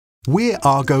We're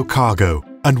Argo Cargo,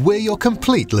 and we're your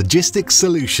complete logistics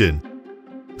solution.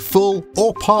 Full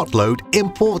or part load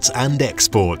imports and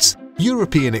exports,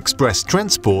 European Express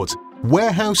transport,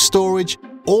 warehouse storage,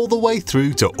 all the way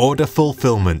through to order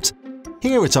fulfillment.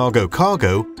 Here at Argo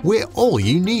Cargo, we're all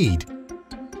you need.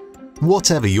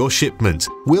 Whatever your shipment,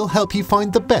 we'll help you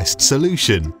find the best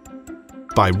solution.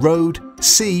 By road,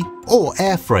 sea or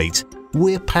air freight,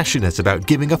 we're passionate about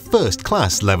giving a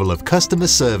first-class level of customer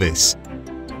service.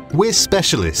 We're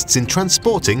specialists in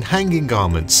transporting hanging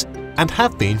garments and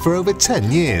have been for over 10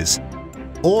 years.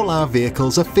 All our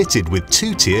vehicles are fitted with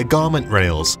two-tier garment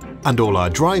rails, and all our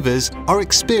drivers are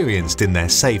experienced in their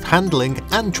safe handling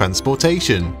and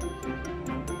transportation.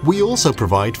 We also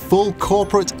provide full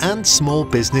corporate and small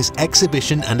business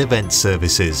exhibition and event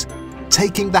services,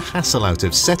 taking the hassle out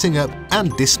of setting up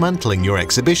and dismantling your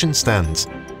exhibition stands,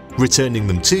 returning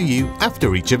them to you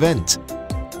after each event.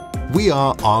 We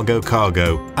are Argo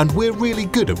Cargo, and we're really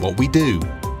good at what we do.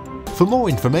 For more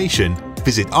information,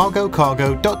 visit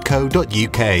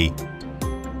argocargo.co.uk.